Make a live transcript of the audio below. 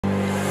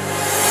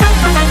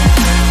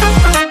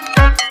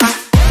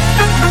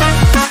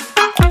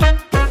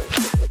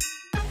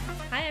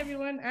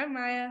I'm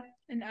Maya.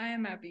 And I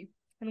am Abby.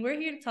 And we're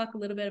here to talk a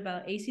little bit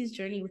about AC's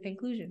journey with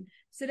inclusion.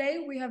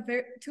 Today, we have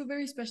two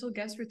very special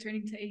guests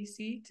returning to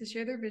AC to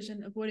share their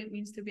vision of what it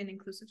means to be an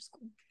inclusive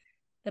school.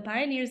 The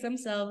pioneers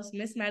themselves,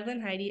 Miss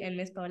Madeline Heidi and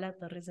Miss Paola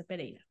Torres de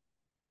Pereira.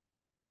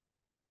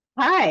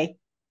 Hi,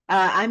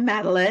 I'm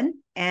Madeline,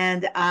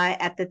 and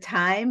at the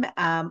time,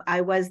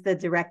 I was the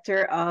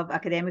director of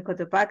Academia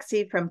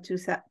Cotopaxi from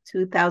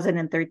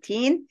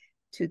 2013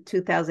 to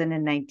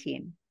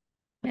 2019.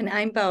 And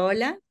I'm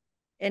Paola,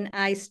 and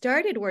I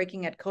started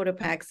working at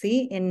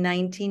Cotopaxi in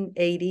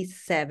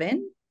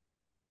 1987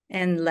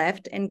 and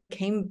left and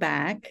came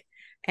back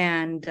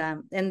and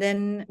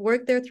then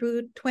worked there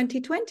through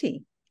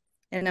 2020.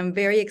 And I'm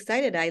very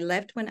excited. I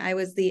left when I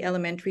was the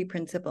elementary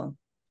principal.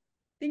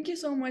 Thank you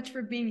so much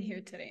for being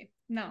here today.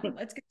 Now,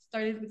 let's get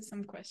started with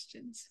some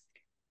questions.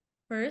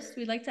 First,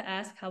 we'd like to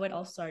ask how it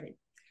all started.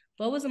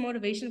 What was the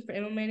motivation for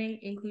implementing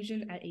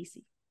inclusion at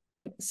AC?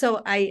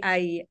 So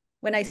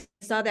when I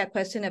saw that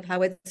question of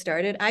how it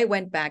started, I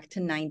went back to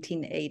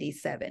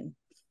 1987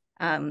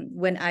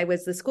 when I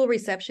was the school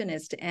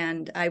receptionist,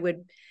 and I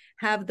would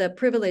have the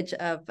privilege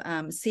of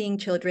seeing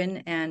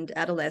children and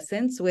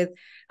adolescents with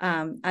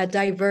a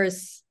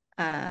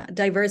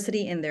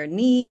diversity in their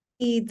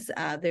needs.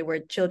 There were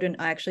children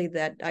actually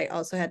that I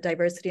also had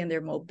diversity in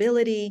their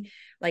mobility,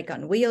 like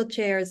on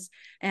wheelchairs.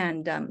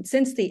 And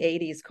since the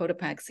 80s,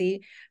 Cotopaxi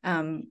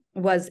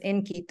was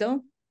in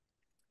Quito,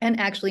 and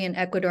actually in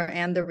Ecuador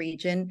and the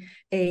region,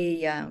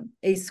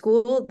 a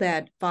school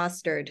that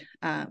fostered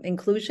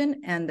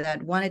inclusion and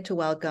that wanted to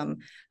welcome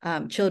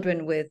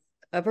children with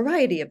a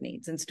variety of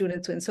needs and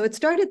students. And so it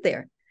started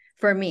there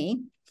for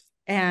me.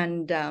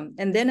 And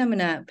then I'm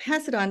gonna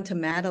pass it on to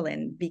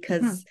Madeline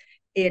because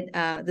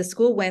the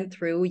school went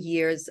through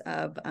years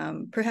of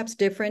perhaps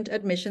different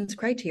admissions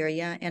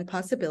criteria and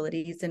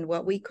possibilities and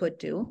what we could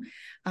do.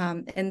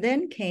 And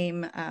then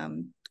came a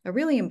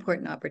really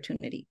important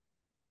opportunity.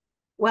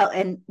 Well,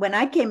 and when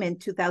I came in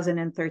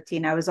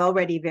 2013, I was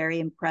already very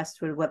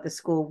impressed with what the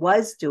school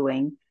was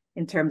doing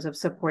in terms of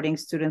supporting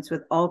students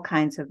with all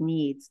kinds of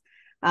needs.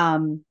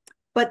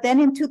 But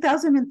then in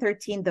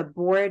 2013, the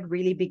board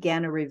really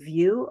began a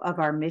review of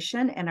our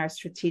mission and our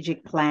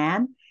strategic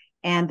plan.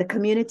 And the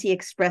community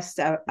expressed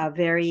a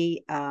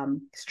very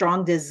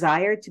strong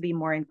desire to be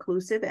more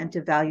inclusive and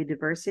to value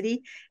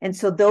diversity. And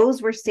so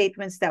those were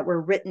statements that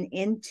were written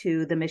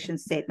into the mission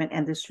statement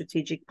and the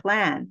strategic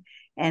plan.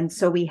 And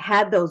so we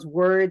had those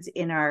words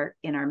in our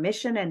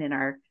mission and in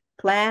our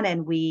plan,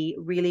 and we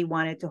really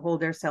wanted to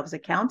hold ourselves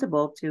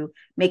accountable to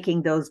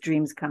making those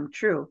dreams come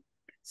true.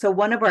 So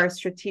one of our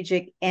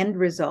strategic end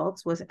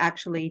results was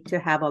actually to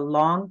have a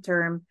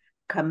long-term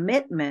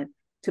commitment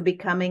to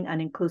becoming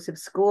an inclusive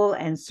school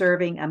and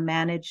serving a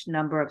managed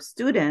number of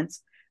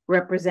students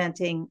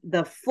representing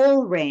the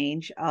full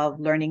range of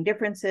learning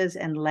differences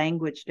and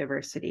language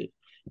diversity.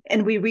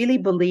 And we really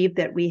believed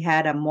that we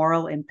had a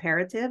moral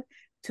imperative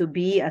to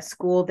be a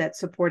school that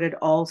supported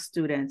all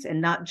students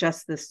and not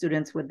just the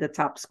students with the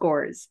top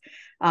scores.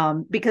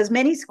 Because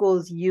many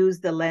schools use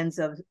the lens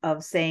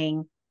of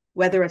saying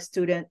whether a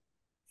student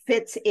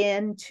fits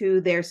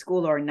into their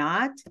school or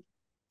not.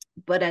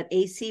 But at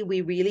AC,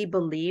 we really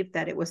believed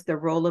that it was the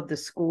role of the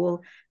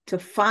school to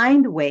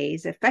find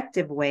ways,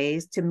 effective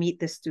ways, to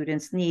meet the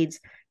students' needs,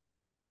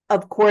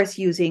 of course,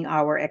 using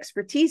our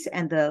expertise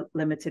and the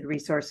limited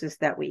resources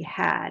that we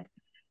had.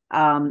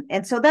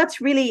 And so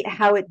that's really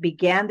how it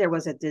began. There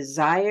was a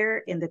desire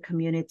in the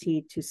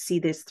community to see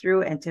this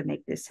through and to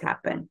make this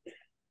happen.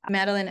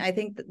 Madeline, I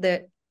think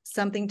that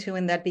something too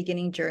in that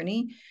beginning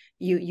journey,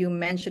 you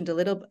mentioned a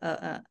little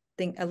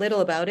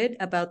about it,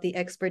 about the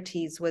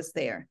expertise was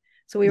there.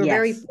 So we were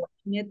very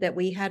fortunate that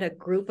we had a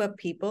group of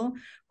people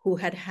who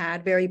had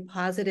had very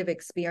positive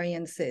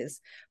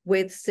experiences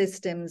with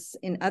systems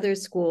in other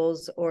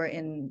schools or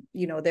in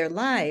their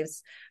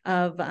lives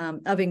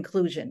of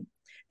inclusion.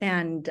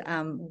 And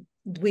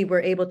we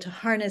were able to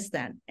harness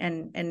that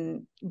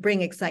and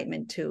bring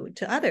excitement to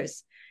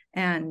others.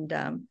 And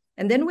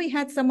then we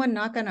had someone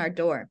knock on our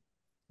door.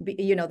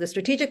 The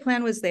strategic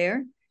plan was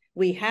there.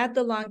 We had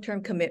the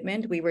long-term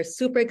commitment. We were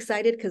super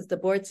excited because the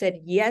board said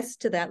yes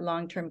to that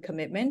long-term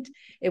commitment.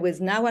 It was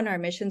now on our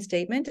mission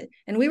statement.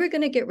 And we were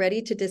going to get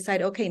ready to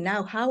decide, okay,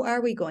 now how are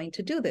we going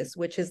to do this,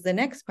 which is the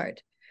next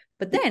part.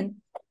 But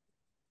then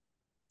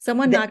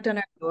someone knocked on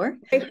our door.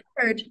 I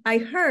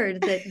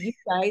heard that you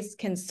guys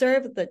can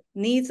serve the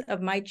needs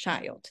of my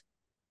child.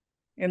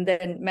 And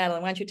then,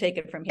 Madeline, why don't you take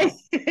it from here?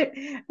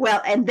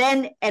 Well,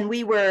 and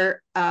we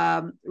were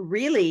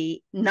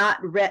really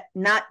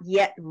not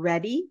yet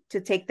ready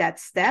to take that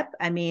step.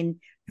 I mean,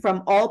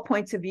 from all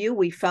points of view,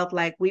 we felt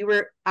like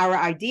our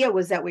idea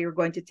was that we were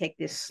going to take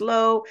this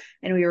slow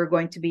and we were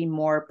going to be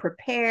more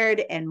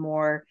prepared and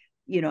more,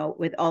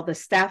 with all the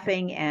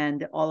staffing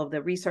and all of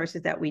the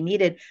resources that we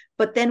needed.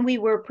 But then we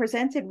were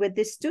presented with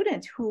this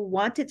student who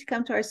wanted to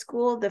come to our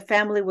school. The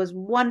family was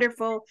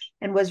wonderful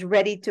and was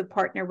ready to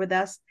partner with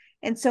us.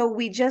 And so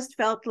we just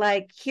felt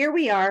like, here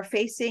we are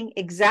facing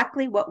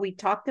exactly what we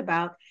talked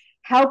about.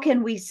 How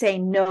can we say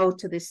no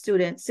to this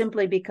student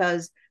simply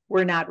because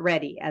we're not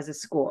ready as a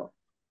school.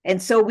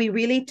 And so we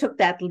really took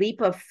that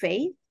leap of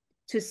faith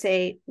to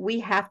say, we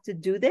have to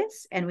do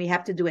this, and we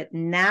have to do it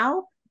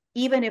now,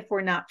 even if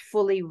we're not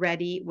fully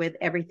ready with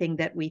everything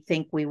that we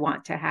think we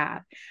want to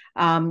have.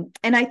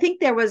 And I think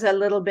there was a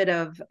little bit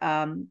of,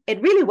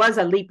 it really was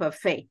a leap of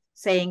faith,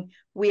 saying,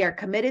 we are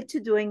committed to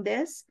doing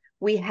this.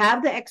 We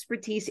have the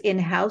expertise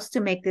in-house to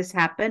make this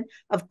happen.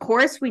 Of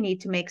course, we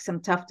need to make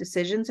some tough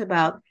decisions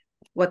about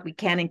what we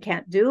can and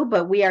can't do,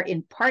 but we are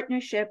in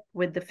partnership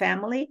with the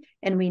family,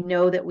 and we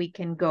know that we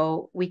can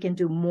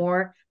do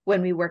more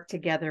when we work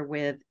together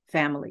with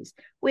families.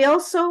 We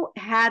also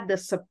had the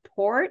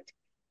support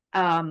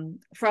from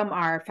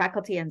our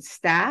faculty and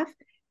staff.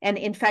 And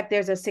in fact,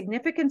 there's a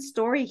significant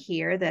story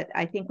here that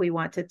I think we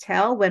want to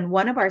tell, when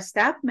one of our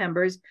staff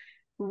members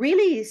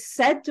really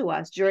said to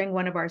us during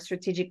one of our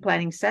strategic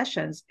planning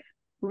sessions,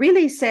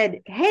 really said,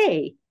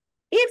 hey,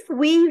 if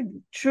we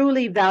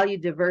truly value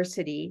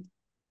diversity,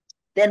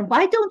 then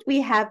why don't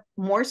we have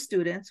more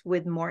students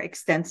with more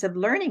extensive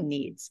learning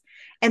needs?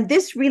 And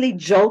this really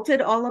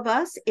jolted all of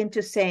us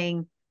into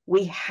saying,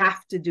 we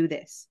have to do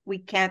this. We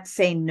can't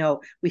say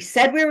no. We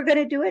said we were going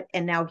to do it,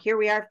 and now here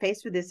we are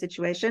faced with this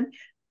situation.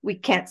 We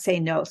can't say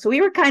no. So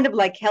we were kind of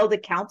like held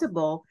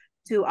accountable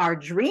to our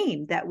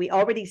dream that we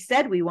already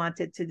said we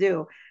wanted to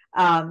do.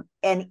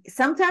 And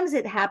sometimes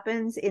it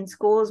happens in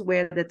schools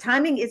where the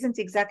timing isn't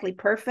exactly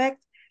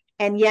perfect,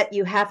 and yet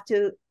you have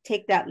to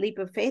take that leap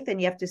of faith,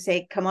 and you have to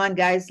say, come on,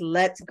 guys,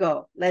 let's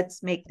go.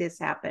 Let's make this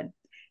happen.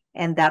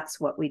 And that's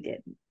what we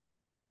did.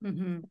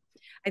 Mm-hmm.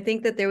 I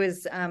think that there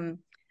was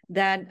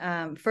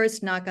that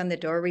first knock on the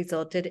door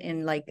resulted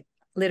in, like,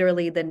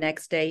 literally the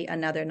next day,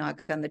 another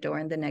knock on the door,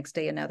 and the next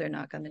day, another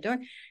knock on the door.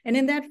 And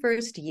in that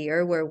first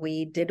year, where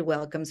we did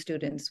welcome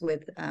students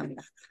with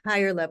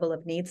higher level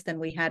of needs than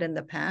we had in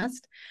the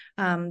past,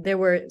 there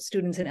were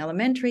students in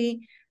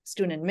elementary,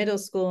 student in middle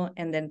school,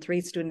 and then 3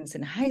 students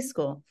in high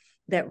school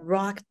that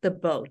rocked the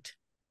boat.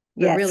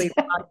 Yes. Really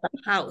rocked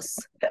the house,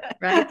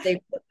 right? They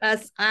put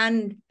us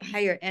on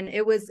fire, and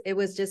it was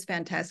just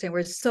fantastic.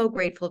 We're so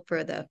grateful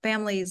for the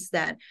families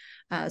that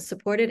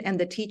supported, and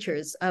the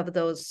teachers of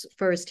those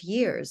first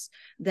years,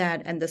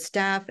 and the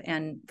staff,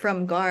 and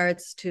from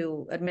guards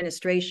to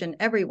administration,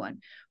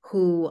 everyone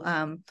who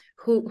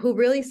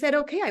really said,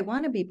 okay, I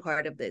want to be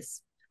part of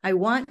this. I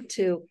want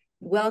to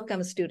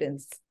welcome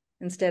students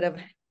instead of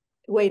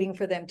waiting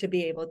for them to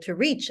be able to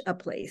reach a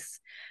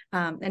place.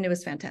 And it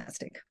was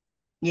fantastic.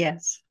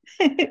 Yes.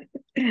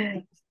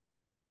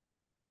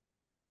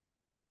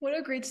 What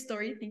a great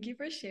story. Thank you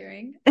for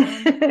sharing.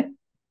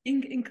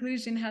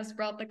 Inclusion has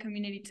brought the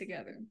community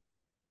together.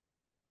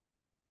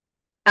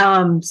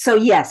 So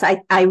yes,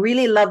 I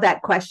really love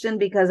that question,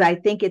 because I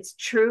think it's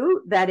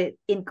true that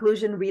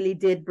inclusion really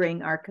did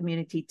bring our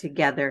community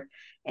together.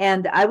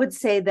 And I would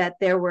say that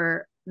there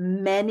were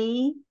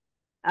many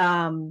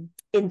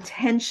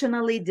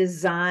intentionally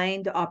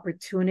designed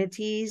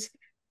opportunities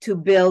to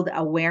build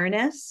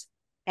awareness,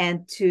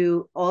 and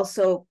to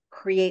also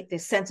create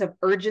this sense of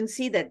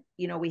urgency that,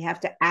 we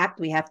have to act,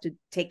 we have to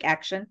take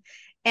action,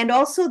 and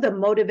also the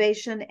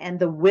motivation and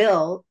the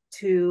will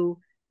to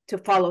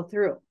follow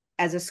through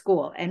as a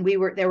school. And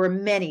there were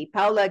many.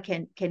 Paula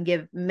can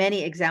give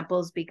many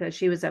examples, because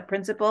she was a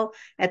principal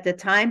at the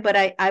time, but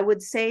I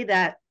would say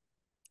that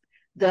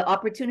the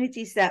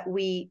opportunities that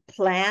we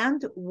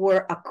planned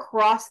were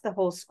across the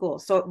whole school.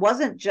 So it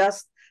wasn't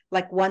just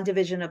like one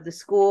division of the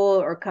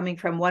school or coming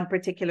from one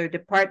particular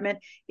department.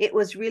 It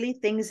was really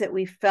things that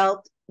we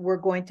felt were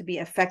going to be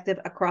effective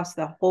across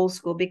the whole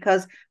school,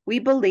 because we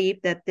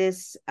believed that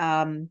this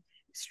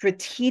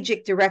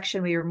strategic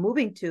direction we were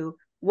moving to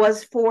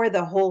was for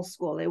the whole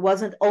school. It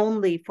wasn't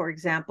only, for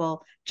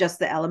example, just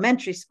the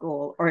elementary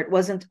school, or it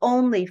wasn't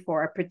only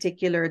for a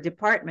particular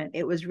department.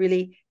 It was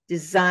really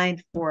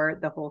designed for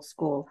the whole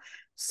school.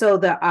 So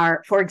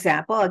for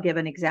example, I'll give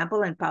an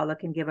example, and Paula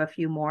can give a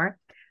few more.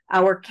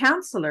 Our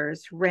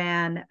counselors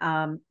ran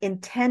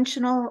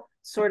intentional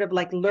sort of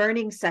like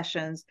learning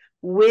sessions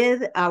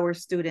with our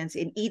students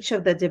in each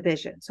of the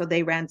divisions. So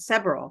they ran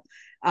several.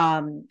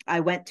 I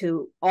went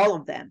to all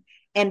of them.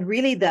 And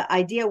really the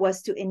idea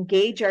was to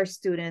engage our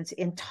students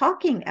in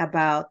talking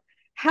about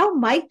how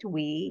might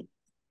we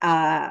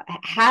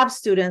have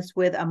students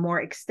with a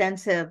more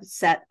extensive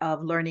set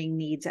of learning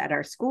needs at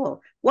our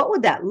school. What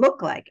would that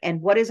look like?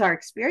 And what is our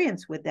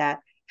experience with that?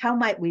 How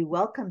might we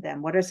welcome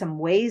them? What are some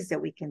ways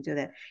that we can do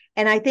that?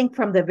 And I think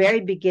from the very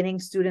beginning,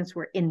 students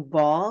were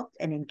involved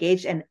and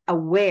engaged and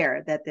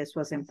aware that this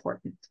was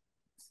important.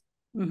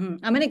 Mm-hmm.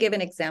 I'm going to give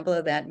an example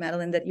of that,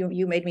 Madeline, that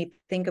you made me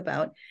think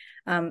about.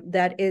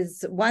 That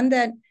is one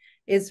that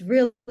is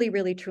really,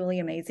 really, truly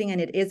amazing. And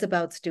it is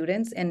about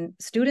students, and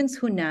students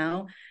who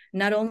now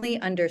not only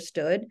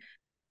understood,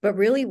 but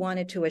really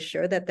wanted to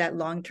assure that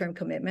long-term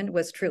commitment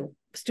was true.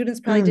 Students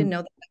probably didn't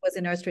know that was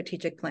in our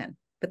strategic plan,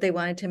 but they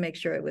wanted to make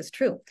sure it was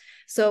true.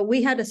 So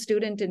we had a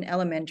student in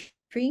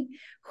elementary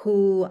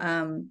who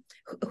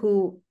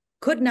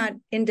could not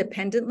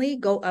independently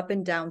go up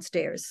and down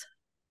stairs.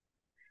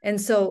 And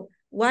so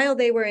while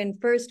they were in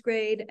first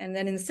grade and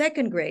then in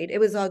second grade, it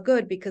was all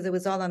good because it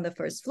was all on the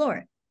first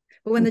floor.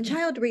 But when the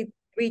child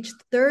reached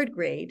third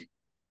grade,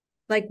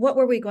 like, what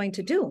were we going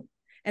to do?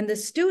 And the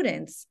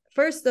students,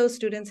 first, those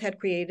students had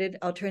created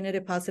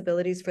alternative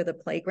possibilities for the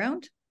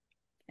playground.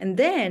 And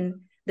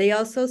then they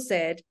also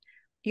said,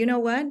 you know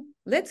what?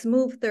 Let's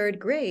move third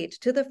grade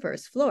to the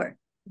first floor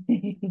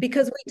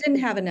because we didn't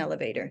have an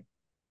elevator,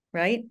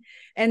 right?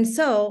 And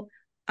so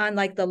on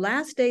like the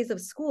last days of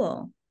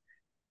school,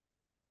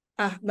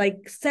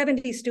 like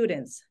 70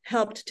 students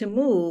helped to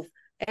move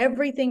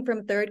everything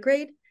from third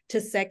grade to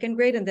second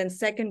grade, and then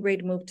second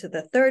grade moved to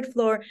the third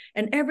floor,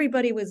 and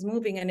everybody was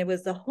moving, and it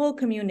was the whole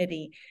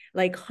community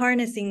like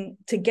harnessing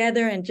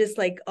together and just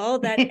like all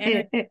that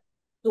energy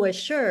to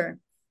assure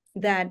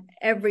that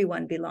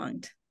everyone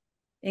belonged,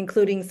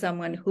 including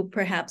someone who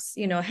perhaps,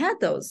 you know, had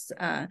those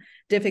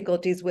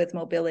difficulties with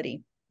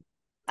mobility.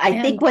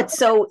 I think what's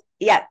so,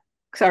 yeah,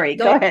 sorry,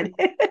 go ahead.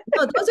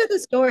 No, those are the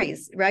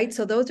stories, right?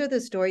 So those are the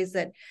stories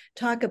that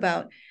talk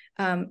about,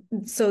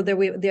 so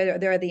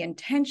there are the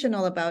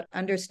intentional about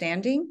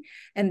understanding,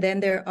 and then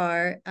there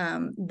are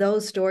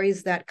those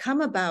stories that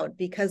come about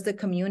because the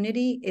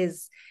community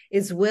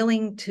is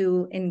willing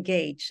to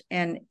engage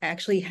and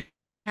actually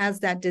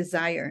has that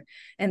desire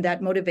and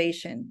that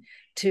motivation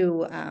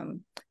to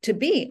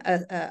be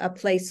a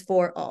place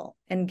for all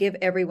and give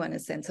everyone a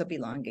sense of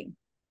belonging.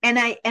 And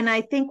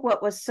I think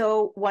what was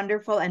so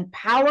wonderful and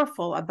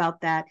powerful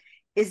about that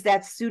is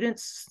that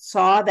students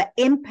saw the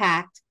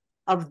impact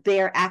of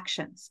their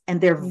actions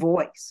and their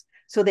voice.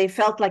 So they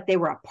felt like they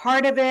were a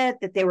part of it,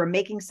 that they were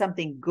making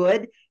something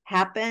good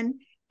happen.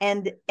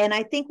 And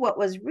I think what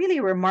was really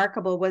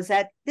remarkable was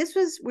that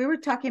we were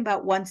talking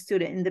about one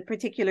student. In the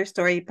particular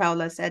story,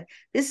 Paula said,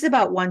 this is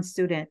about one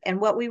student.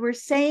 And what we were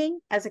saying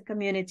as a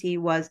community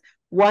was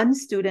one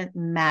student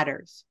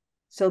matters.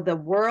 So the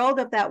world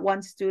of that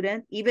one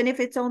student, even if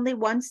it's only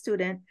one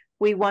student,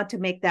 we want to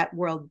make that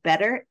world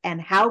better.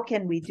 And how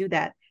can we do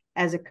that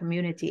as a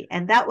community?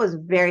 And that was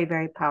very,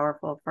 very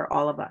powerful for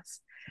all of us.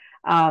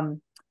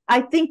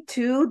 I think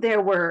too,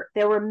 there were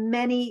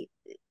many,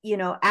 you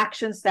know,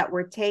 actions that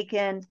were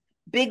taken,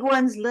 big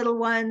ones, little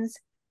ones,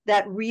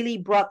 that really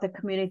brought the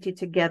community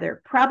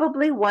together.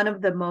 Probably one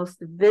of the most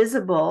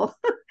visible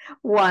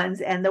ones,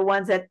 and the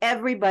ones that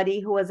everybody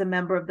who was a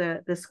member of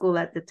the school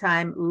at the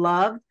time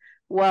loved,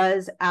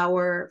 was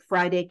our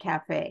Friday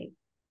Cafe.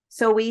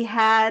 So we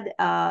had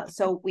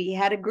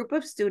a group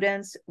of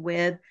students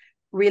with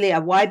really a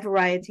wide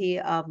variety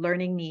of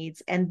learning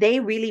needs, and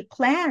they really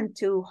planned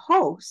to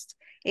host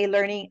a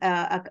learning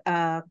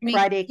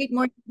Friday Sweet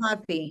Morning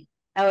Coffee.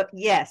 Oh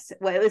yes,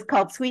 well, it was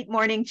called Sweet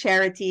Morning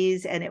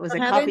Charities, and it was a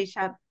coffee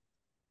shop.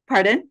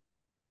 Pardon?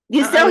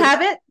 You still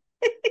have it?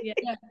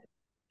 Yeah.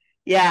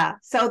 Yeah,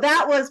 so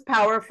that was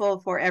powerful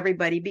for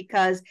everybody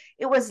because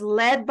it was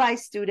led by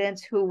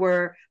students who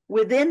were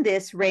within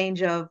this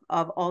range of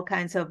all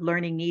kinds of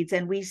learning needs.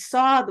 And we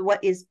saw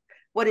what is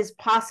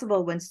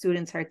possible when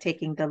students are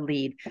taking the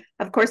lead.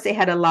 Of course, they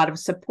had a lot of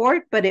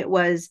support, but it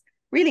was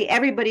really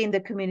everybody in the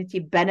community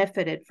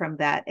benefited from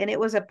that. And it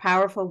was a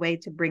powerful way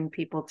to bring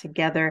people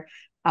together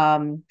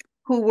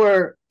who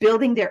were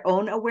building their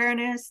own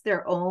awareness,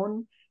 their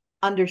own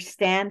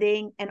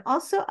understanding, and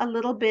also a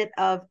little bit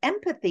of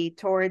empathy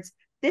towards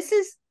this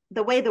is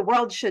the way the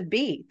world should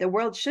be. The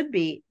world should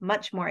be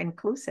much more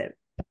inclusive.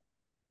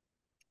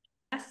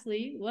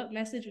 Lastly, what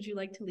message would you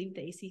like to leave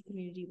the AC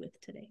community with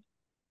today?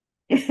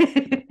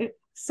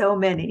 So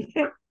many.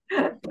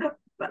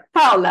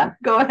 Paula,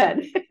 go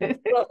ahead.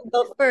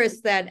 Well,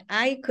 first, that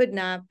I could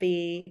not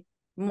be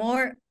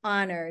more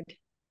honored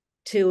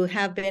to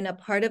have been a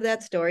part of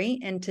that story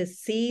and to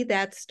see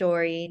that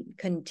story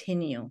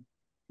continue.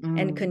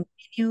 And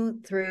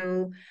continue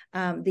through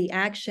the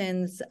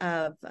actions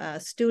of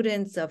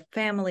students, of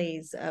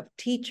families, of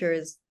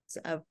teachers,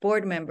 of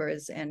board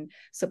members and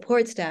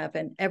support staff,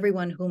 and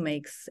everyone who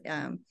makes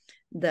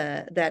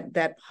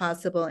that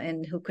possible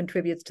and who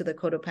contributes to the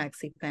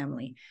Cotopaxi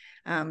family.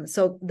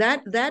 So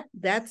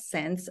that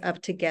sense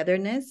of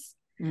togetherness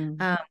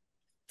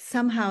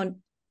somehow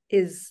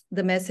is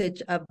the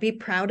message of be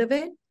proud of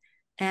it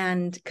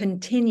and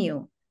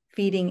continue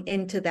feeding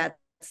into that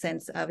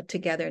sense of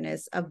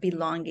togetherness, of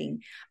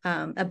belonging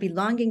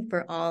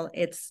for all.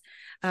 It's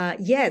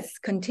yes,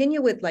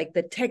 continue with like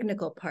the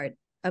technical part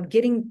of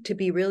getting to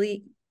be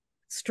really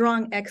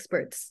strong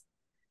experts,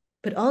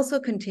 but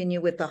also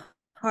continue with the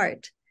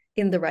heart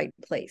in the right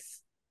place,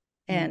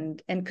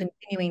 and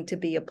continuing to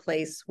be a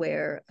place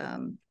where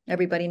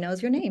everybody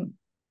knows your name.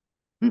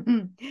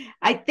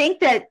 I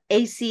think that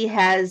AC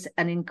has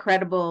an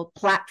incredible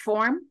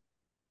platform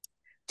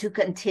to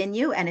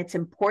continue, and it's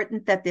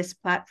important that this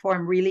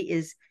platform really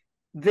is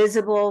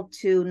visible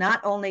to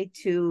not only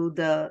to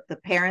the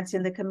parents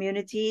in the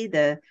community,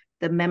 the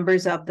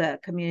members of the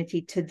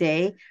community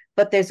today,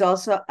 but there's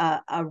also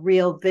a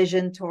real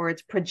vision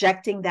towards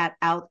projecting that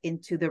out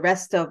into the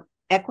rest of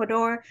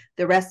Ecuador,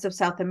 the rest of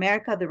South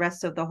America, the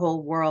rest of the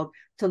whole world,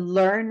 to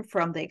learn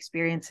from the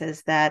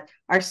experiences that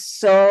are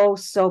so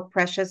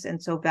precious and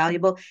so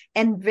valuable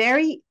and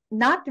very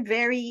not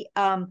very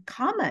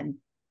common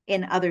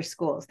in other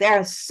schools. There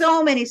are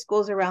so many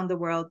schools around the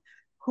world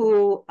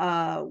who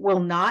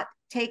will not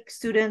take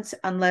students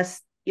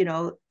unless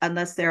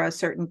they're a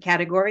certain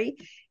category,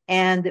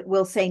 and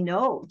will say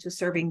no to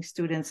serving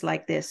students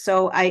like this.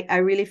 So I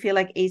really feel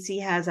like AC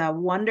has a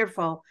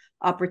wonderful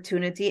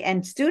opportunity,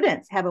 and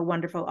students have a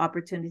wonderful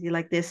opportunity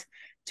like this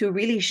to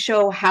really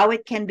show how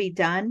it can be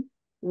done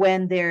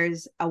when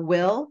there's a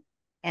will,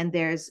 and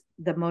there's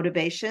the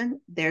motivation,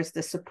 there's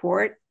the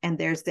support, and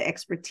there's the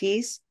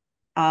expertise,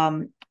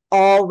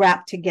 all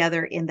wrapped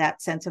together in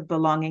that sense of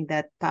belonging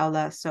that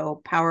Paula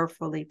so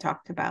powerfully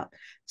talked about.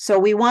 So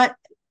we want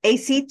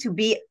AC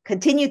to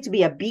continue to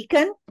be a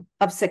beacon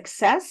of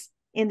success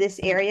in this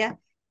area,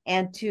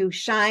 and to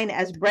shine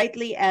as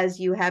brightly as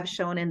you have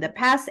shown in the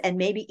past, and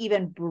maybe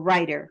even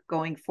brighter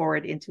going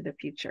forward into the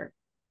future.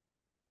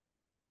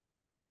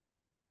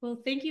 Well,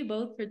 thank you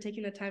both for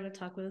taking the time to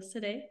talk with us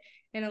today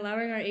and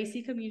allowing our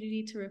AC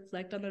community to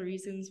reflect on the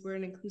reasons we're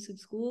an inclusive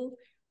school,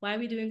 why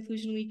we do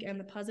Inclusion Week, and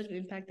the positive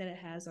impact that it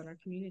has on our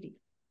community.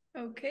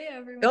 Okay,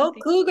 everyone. Go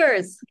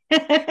Cougars!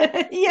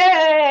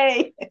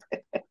 Yay!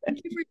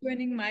 Thank you for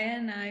joining Maya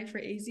and I for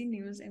AZ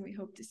News, and we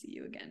hope to see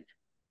you again.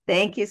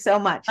 Thank you so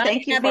much. Bye,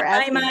 Thank you Abby. for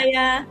asking.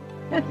 Bye,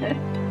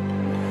 Maya.